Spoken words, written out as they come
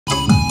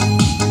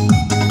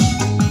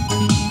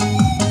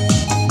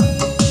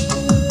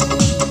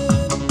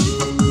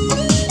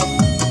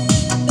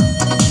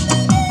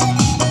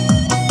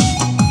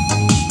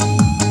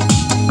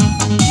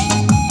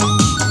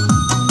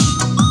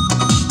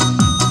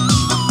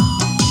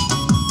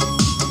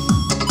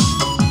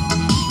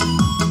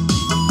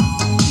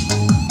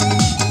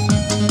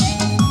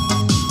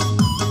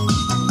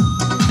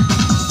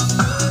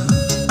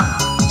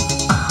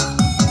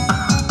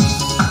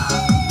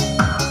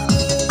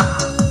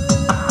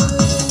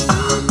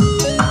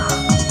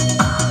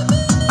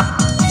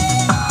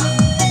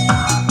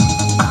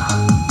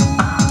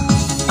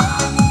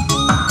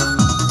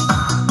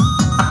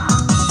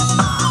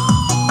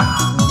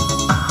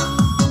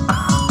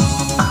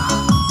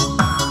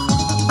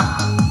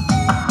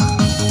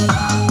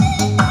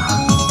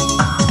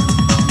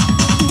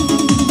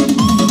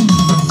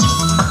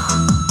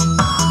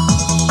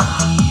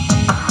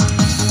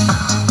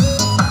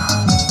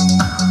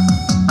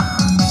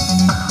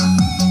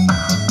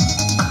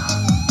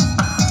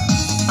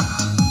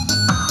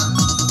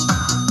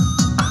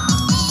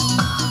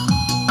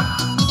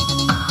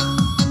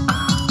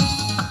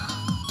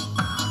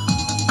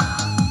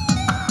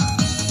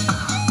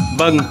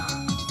Vâng,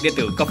 điện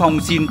tử Cao Phong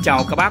xin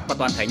chào các bác và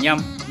toàn thể anh em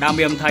đam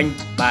mê âm thanh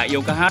và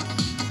yêu ca hát.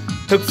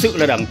 Thực sự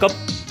là đẳng cấp,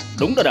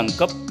 đúng là đẳng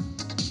cấp.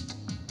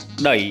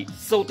 Đẩy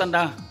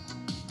soundstandard,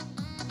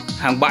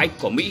 hàng bãi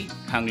của Mỹ,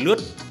 hàng lướt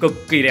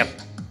cực kỳ đẹp,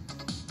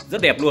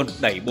 rất đẹp luôn.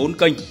 Đẩy 4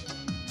 kênh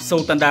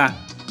soundstandard,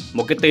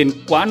 một cái tên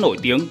quá nổi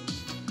tiếng.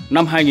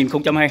 Năm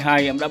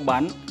 2022 em đã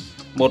bán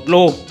một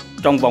lô,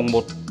 trong vòng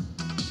một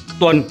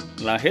tuần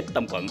là hết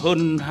tầm khoảng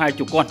hơn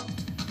 20 con.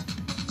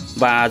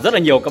 Và rất là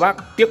nhiều các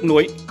bác tiếc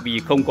nuối vì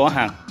không có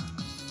hàng.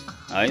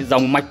 Đấy,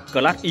 dòng mạch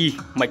Class Y,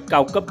 mạch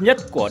cao cấp nhất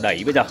của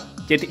đẩy bây giờ.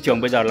 Trên thị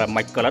trường bây giờ là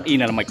mạch Class Y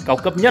này là mạch cao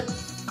cấp nhất.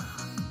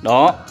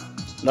 Đó,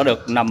 nó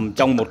được nằm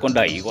trong một con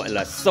đẩy gọi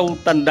là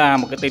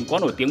soundstandard, một cái tên quá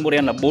nổi tiếng,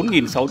 model là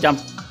 4600,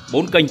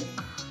 4 kênh.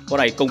 Con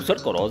này công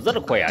suất của nó rất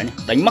là khỏe nhé.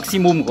 Đánh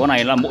maximum của con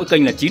này là mỗi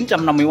kênh là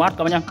 950W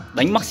các bác nhá.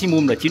 Đánh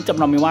maximum là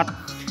 950W.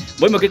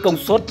 Với một cái công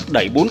suất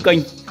đẩy 4 kênh,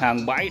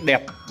 hàng bãi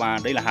đẹp và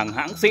đây là hàng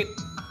hãng xịn.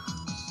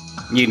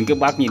 Nhìn các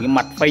bác nhìn cái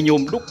mặt phay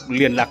nhôm đúc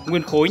liền lạc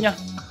nguyên khối nhá.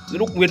 Cái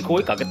đúc nguyên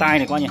khối cả cái tai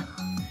này các bác nhỉ.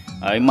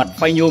 Đấy, mặt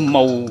phay nhôm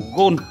màu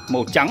gold,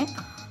 màu trắng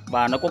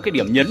và nó có cái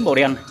điểm nhấn màu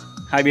đen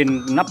hai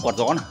bên nắp quạt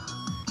gió này.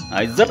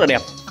 Đấy, rất là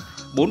đẹp.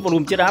 4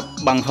 volume chiết áp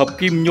bằng hợp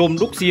kim nhôm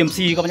đúc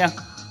CNC các bác nhá.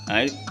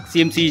 Đấy,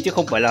 CNC chứ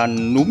không phải là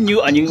núm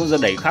nhựa như những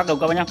con đẩy khác đâu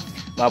các bác nhá.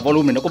 Và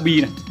volume này nó có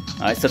bi này.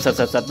 Đấy, sật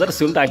rất là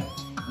sướng tay.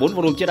 4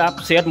 volume chiết áp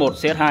CS1,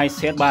 CS2,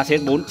 CS3,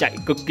 CS4 chạy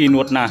cực kỳ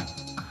nuột nà.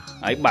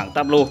 Đấy, bảng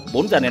tablo,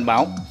 4 dàn đèn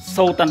báo,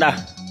 soundstandard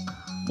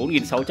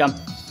 4600.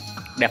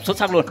 Đẹp xuất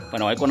sắc luôn. Phải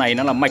nói con này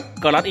nó là mạch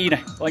Class Y này.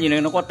 Coi nhìn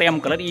này, nó có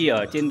tem Class Y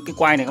ở trên cái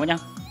quai này các bác nhá.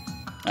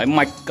 Đấy,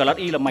 mạch Class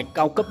Y là mạch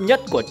cao cấp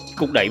nhất của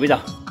cục đẩy bây giờ.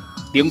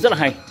 Tiếng rất là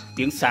hay,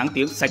 tiếng sáng,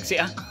 tiếng sạch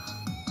sẽ,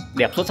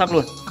 đẹp xuất sắc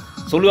luôn.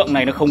 Số lượng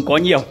này nó không có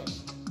nhiều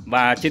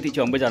và trên thị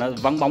trường bây giờ nó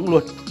vắng bóng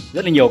luôn.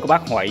 Rất là nhiều các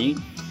bác hỏi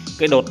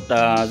cái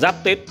đợt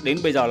giáp Tết đến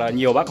bây giờ là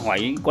nhiều bác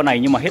hỏi con này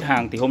nhưng mà hết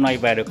hàng, thì hôm nay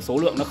về được số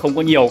lượng nó không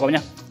có nhiều các bác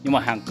nhá. Nhưng mà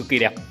hàng cực kỳ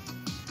đẹp.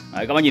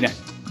 Đấy, các bác nhìn này,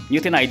 như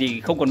thế này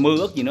thì không còn mơ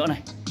ước gì nữa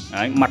này.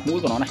 Đấy, mặt mũi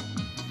của nó này.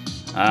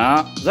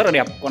 Đó, rất là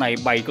đẹp. Con này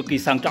bày cực kỳ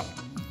sang trọng.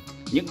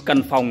 Những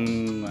căn phòng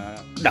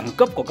đẳng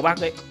cấp của các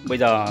bác đấy. Bây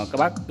giờ các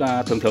bác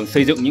thường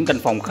xây dựng những căn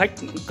phòng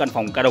khách, những căn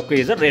phòng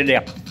karaoke rất là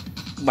đẹp.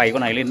 Bày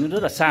con này lên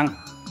rất là sang,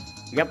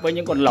 ghép với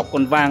những con lọc,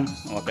 con vang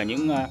hoặc là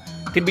những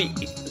thiết bị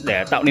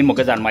để tạo nên một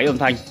cái dàn máy âm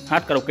thanh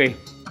hát karaoke.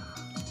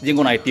 Riêng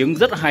con này tiếng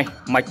rất là hay.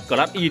 Mạch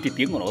Class Y thì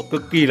tiếng của nó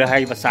cực kỳ là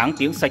hay và sáng,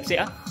 tiếng sạch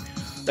sẽ.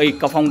 Đây,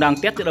 Cao Phong đang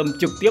test âm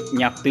trực tiếp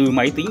nhạc từ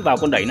máy tính vào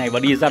con đẩy này và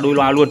đi ra đôi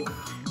loa luôn,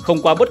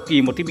 không qua bất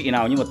kỳ một thiết bị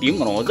nào, nhưng mà tiếng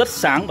của nó rất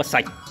sáng và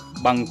sạch,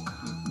 bằng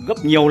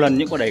gấp nhiều lần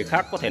những con đẩy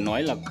khác có thể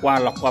nói là qua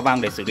lọc, qua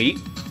vang để xử lý.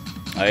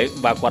 Đấy,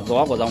 và quạt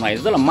gió của dòng này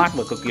rất là mát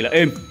và cực kỳ là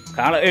êm,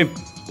 khá là êm.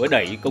 Với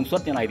đẩy công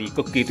suất như này thì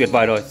cực kỳ tuyệt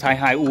vời rồi. Size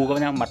 2U các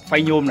bác nhá. Mặt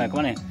phay nhôm này các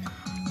bác này,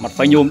 mặt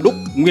phay nhôm đúc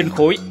nguyên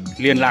khối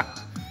liền lạc.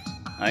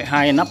 Đấy,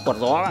 hai nắp quạt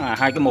gió là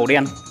hai cái màu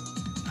đen,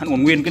 hắn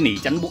còn nguyên cái nỉ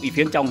chắn bụi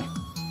phía trong này.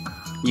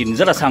 Nhìn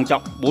rất là sang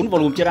trọng. 4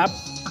 volume chiết áp.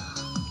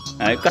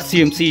 Đấy, cắt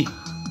CNC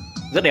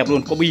rất đẹp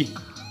luôn, có bi.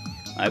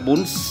 Đấy,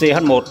 4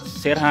 CH1,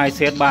 CS2,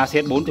 CS3,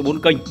 CS4 cho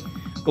 4 kênh.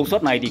 Công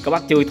suất này thì các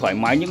bác chơi thoải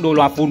mái những đôi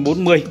loa full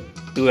 40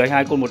 từ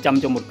 2 con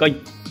 100 cho một kênh,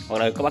 hoặc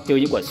là các bác chơi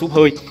những quả súp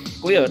hơi.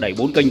 Có nghĩa là đẩy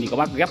 4 kênh thì các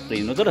bác ghép thì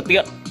nó rất là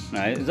tiện.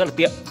 Đấy, rất là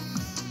tiện.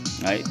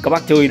 Đấy, các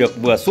bác chơi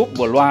được vừa súp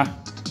vừa loa.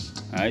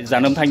 Đấy,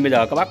 dàn âm thanh bây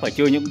giờ các bác phải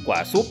chơi những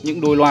quả súp,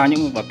 những đôi loa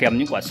và kèm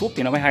những quả súp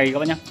thì nó mới hay các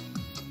bác nhá.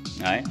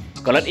 Đấy,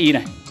 Class Y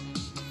này.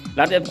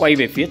 Lát em quay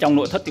về phía trong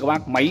nội thất thì các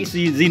bác máy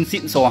zin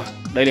xịn sò.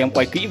 Đây là em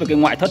quay kỹ về cái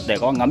ngoại thất để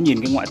có ngắm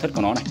nhìn cái ngoại thất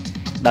của nó này.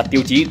 Đạt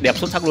tiêu chí đẹp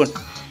xuất sắc luôn.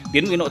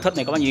 Tiến cái nội thất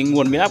này các bác nhìn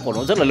nguồn biến áp của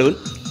nó rất là lớn.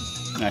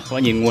 Này, các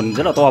bác nhìn nguồn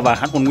rất là to và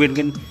hắn còn nguyên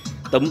cái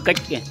tấm cách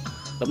này,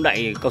 tấm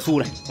đậy cao su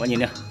này, các bác nhìn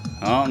nè.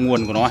 Đó,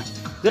 nguồn của nó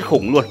rất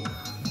khủng luôn.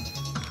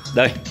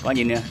 Đây, các bác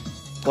nhìn nè.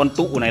 Con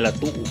tụ này là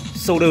tụ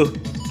solder,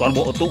 toàn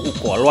bộ tụ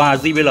của loa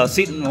JBL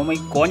xịn nó mới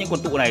có những con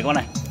tụ này các bác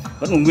này.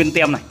 Vẫn còn nguyên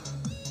tem này.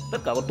 Tất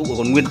cả con tụ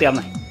còn nguyên tem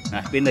này.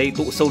 Này, bên đây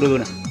tụ solder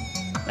này.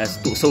 Đấy,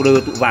 tụ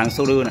solder, tụ vàng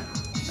solder này.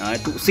 Đấy,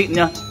 tụ xịn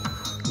nhá.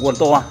 Nguồn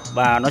to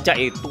và nó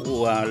chạy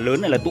tụ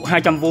lớn này là tụ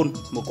 200V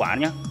một quả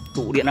nhá.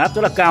 Tụ điện áp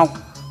rất là cao.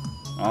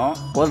 Đó,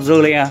 có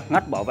rơ le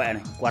ngắt bảo vệ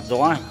này, quạt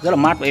gió này, rất là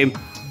mát và êm.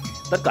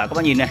 Tất cả các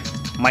bác nhìn này,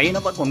 máy nó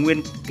vẫn còn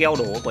nguyên keo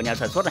đổ của nhà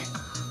sản xuất này.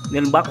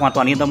 Nên bác hoàn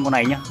toàn yên tâm con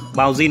này nhá.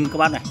 Bao zin các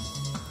bác này.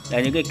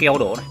 Đây những cái keo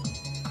đổ này.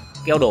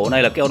 Keo đổ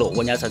này là keo đổ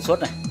của nhà sản xuất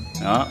này.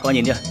 Đó, các bác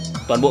nhìn chưa?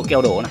 Toàn bộ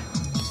keo đổ này.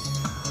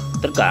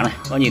 Tất cả này,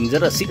 các bác nhìn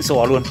rất là xịn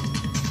sò luôn.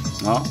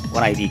 Đó,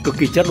 con này thì cực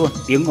kỳ chất luôn,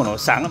 tiếng của nó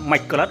sáng lắm,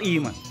 mạch Class Y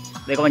mà.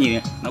 Đây các bạn nhìn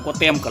này, nó có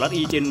tem Class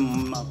Y trên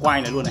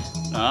quai này luôn này.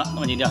 Đó, các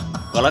bạn nhìn chưa?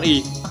 Class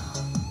Y.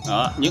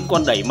 Đó, những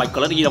con đẩy mạch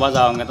Class Y là bao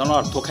giờ người ta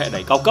nó thuộc hệ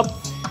đẩy cao cấp.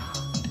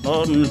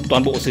 Nó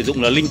toàn bộ sử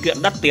dụng là linh kiện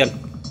đắt tiền.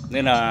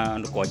 Nên là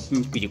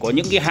chỉ có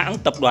những cái hãng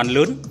tập đoàn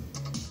lớn,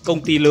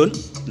 công ty lớn,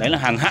 đấy là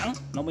hàng hãng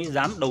nó mới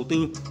dám đầu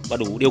tư và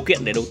đủ điều kiện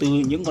để đầu tư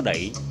những con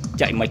đẩy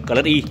chạy mạch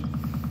Class Y.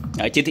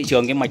 Đấy, trên thị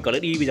trường cái mạch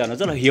Class Y bây giờ nó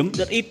rất là hiếm,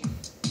 rất ít.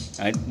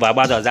 Đấy, và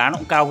bao giờ giá nó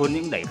cũng cao hơn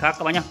những đẩy khác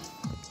các bác nhá.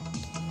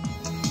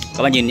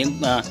 Các bác nhìn những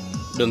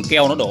đường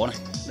keo nó đổ này.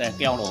 Đây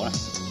keo đổ này.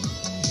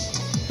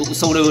 Tụ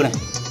solder này.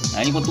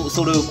 Đấy, những con tụ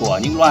solder của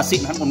những loa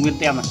xịn vẫn còn nguyên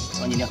tem này,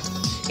 các bạn nhìn nhá.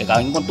 Kể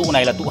cả những con tụ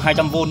này là tụ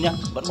 200V nhá,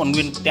 vẫn còn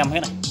nguyên tem hết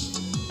này.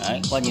 Đấy,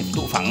 các bạn nhìn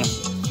tụ phẳng này,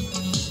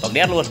 phẳng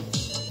đét luôn.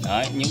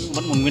 Đấy, những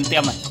vẫn còn nguyên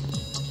tem này.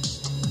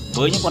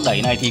 Với những con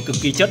đẩy này thì cực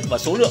kỳ chất và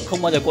số lượng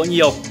không bao giờ có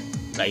nhiều.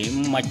 Đẩy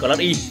mạch class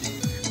Y.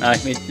 Đây,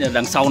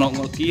 đằng sau nó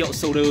có ký hiệu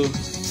solder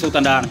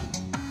soundstandard này.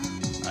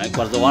 Đấy,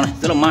 quạt gió này,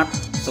 rất là mát,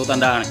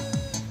 soundstandard này.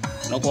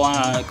 Nó có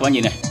các bạn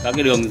nhìn này, các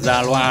cái đường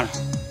ra loa này.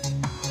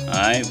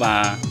 Đấy,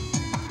 và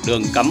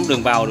đường cắm,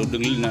 đường vào,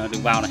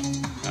 đường vào này.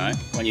 Đấy,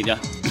 các bạn nhìn chưa?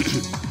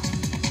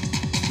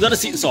 Rất là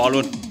xịn sò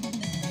luôn,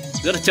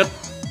 rất là chất.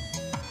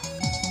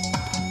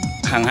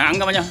 Hàng hãng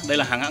các bạn nhá, đây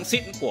là hàng hãng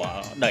xịn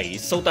của đẩy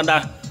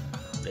soundstandard.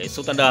 Để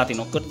soundstandard thì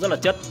nó cất rất là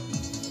chất.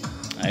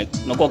 Đấy,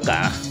 nó có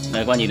cả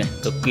đây các bạn nhìn này,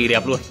 cực kỳ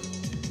đẹp luôn.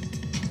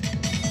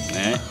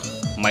 Đấy,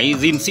 máy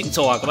zin xịn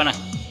sò các bạn này.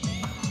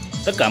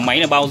 Tất cả máy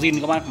là bao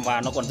zin các bạn,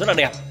 và nó còn rất là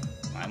đẹp.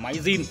 Máy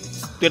zin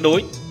tuyệt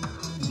đối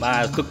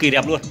và cực kỳ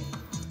đẹp luôn.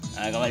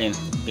 Đấy, các bạn nhìn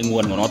cái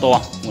nguồn của nó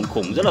to, nguồn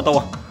khủng rất là to.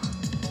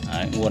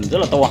 Đấy, nguồn rất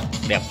là to,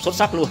 đẹp xuất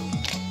sắc luôn.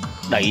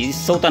 Đẩy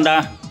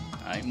soundstandard.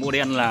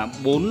 Model là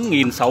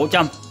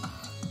 4600.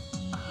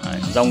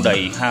 Đấy, dòng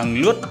đẩy hàng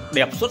lướt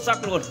đẹp xuất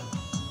sắc luôn.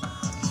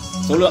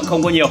 Số lượng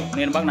không có nhiều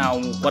nên bác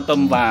nào quan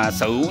tâm và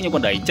sở hữu những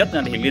con đẩy chất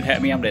thì liên hệ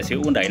với em để sở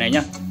hữu con đẩy này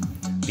nhá.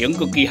 Tiếng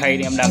cực kỳ hay,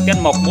 em đang test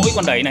mộc mỗi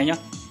con đẩy này nhá.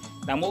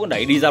 Đang mỗi con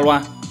đẩy đi ra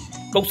loa.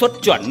 Công suất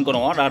chuẩn của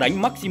nó là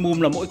đánh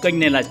maximum là mỗi kênh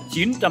này là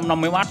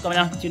 950W các bạn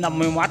nhá.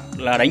 950W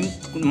là đánh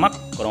max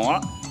của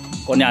nó.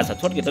 Còn nhà sản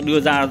xuất người ta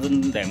đưa ra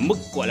để mức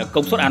gọi là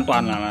công suất an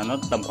toàn là nó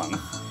tầm khoảng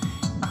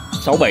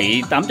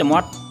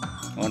 600-800W.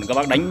 Còn các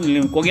bác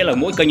đánh có nghĩa là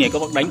mỗi kênh này các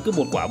bác đánh cứ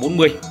một quả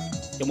 40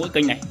 cho mỗi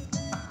kênh này.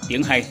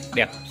 Tiếng hay,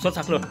 đẹp, xuất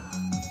sắc luôn.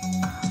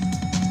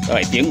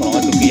 Rồi, tiếng của nó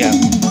cực kỳ hay.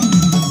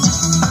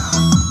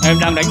 Em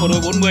đang đánh một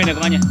đôi 40 này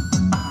các bạn nhé.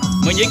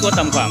 Mới nhích có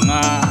tầm khoảng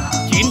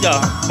 9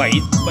 giờ,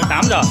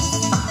 8 giờ.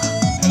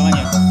 Đây các bạn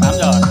nhé, 8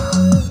 giờ.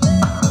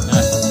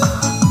 Đây.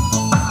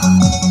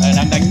 Đây,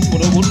 đang đánh một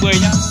đôi 40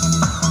 nhá.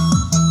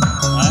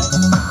 Đấy,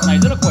 con này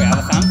rất là khỏe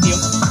và sáng tiếng.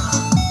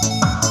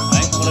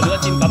 Đấy, một lần nữa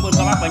xin cảm ơn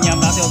các bác và anh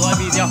em đã theo dõi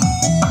video.